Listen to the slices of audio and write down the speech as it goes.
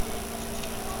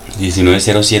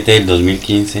1907 del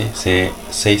 2015,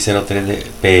 6:03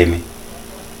 p.m.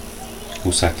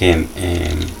 Usaquén.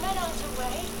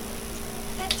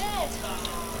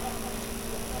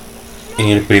 En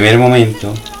el primer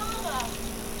momento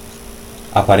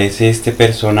aparece este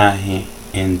personaje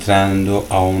entrando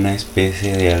a una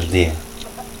especie de aldea.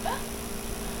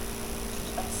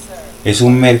 Es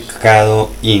un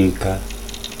mercado inca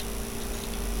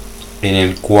en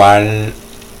el cual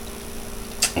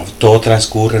todo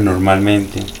transcurre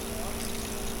normalmente,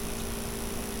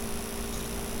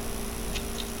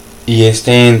 y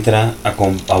este entra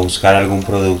a buscar algún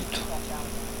producto.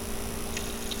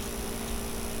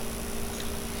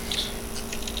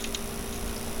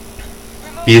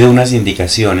 Pide unas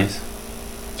indicaciones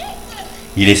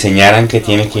y le señalan que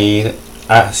tiene que ir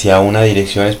hacia una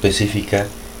dirección específica,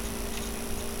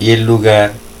 y el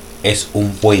lugar es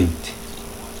un puente.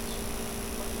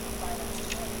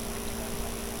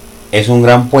 Es un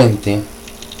gran puente,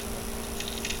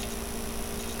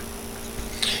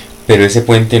 pero ese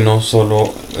puente no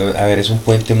solo, es un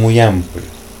puente muy amplio.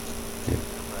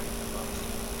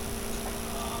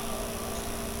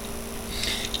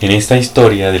 En esta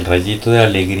historia del rayito de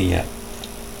alegría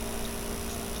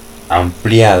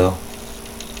ampliado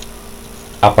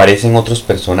aparecen otros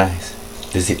personajes.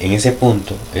 Es decir, en ese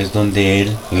punto es donde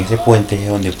en ese puente es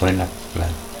donde ponen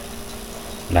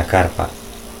la carpa.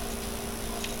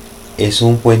 Es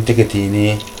un puente que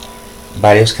tiene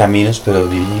varios caminos, pero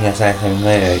dirigen hacia esa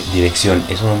misma dirección.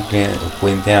 Es un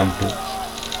puente amplio,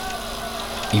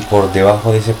 y por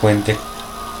debajo de ese puente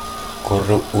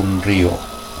corre un río,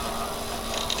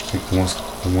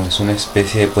 como es una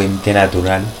especie de puente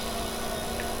natural.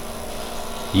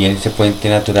 Y en ese puente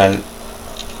natural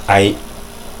hay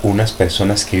unas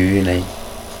personas que viven ahí.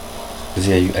 Es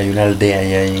decir, hay una aldea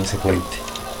ahí en ese puente.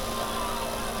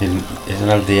 Es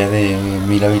una aldea de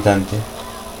 1000 habitantes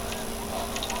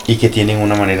y que tienen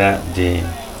una manera de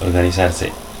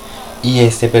organizarse. Y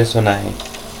este personaje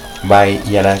va ahí,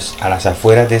 y a las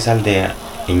afueras de esa aldea,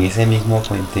 en ese mismo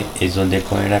puente, es donde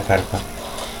pone la carpa,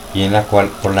 y en la cual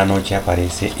por la noche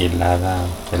aparece el hada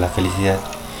de la felicidad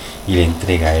y le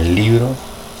entrega el libro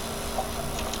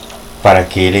para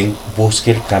que él busque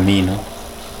el camino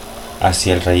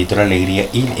hacia el rayito de la alegría,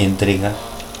 y le entrega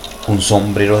un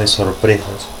sombrero de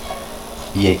sorpresas,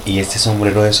 y este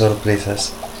sombrero de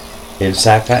sorpresas él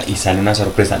saca y sale una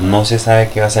sorpresa. No se sabe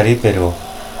qué va a salir, pero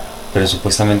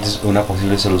supuestamente es una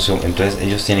posible solución. Entonces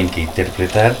ellos tienen que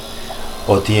interpretar,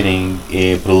 o tienen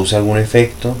produce algún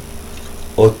efecto,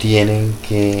 o tienen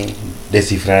que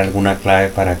descifrar alguna clave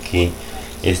para que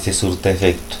este surta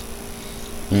efecto.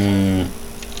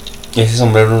 Ese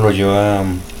sombrero lo lleva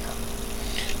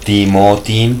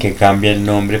Timotín, que cambia el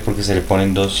nombre porque se le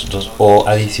ponen dos O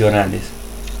adicionales.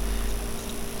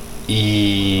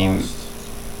 Y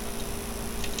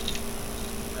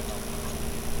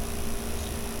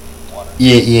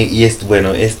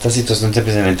bueno, esta situación se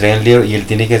presenta, entrega el libro y él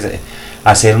tiene que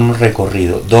hacer un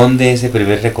recorrido. ¿Dónde es el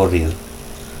primer recorrido?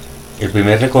 El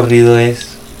primer recorrido es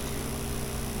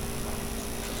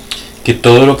que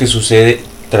todo lo que sucede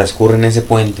transcurre en ese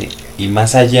puente, y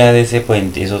más allá de ese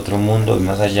puente es otro mundo, y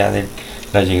más allá de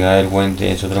la llegada del puente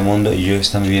es otro mundo, y ellos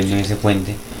están viviendo en ese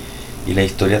puente, y la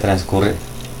historia transcurre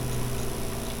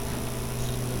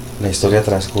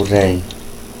ahí.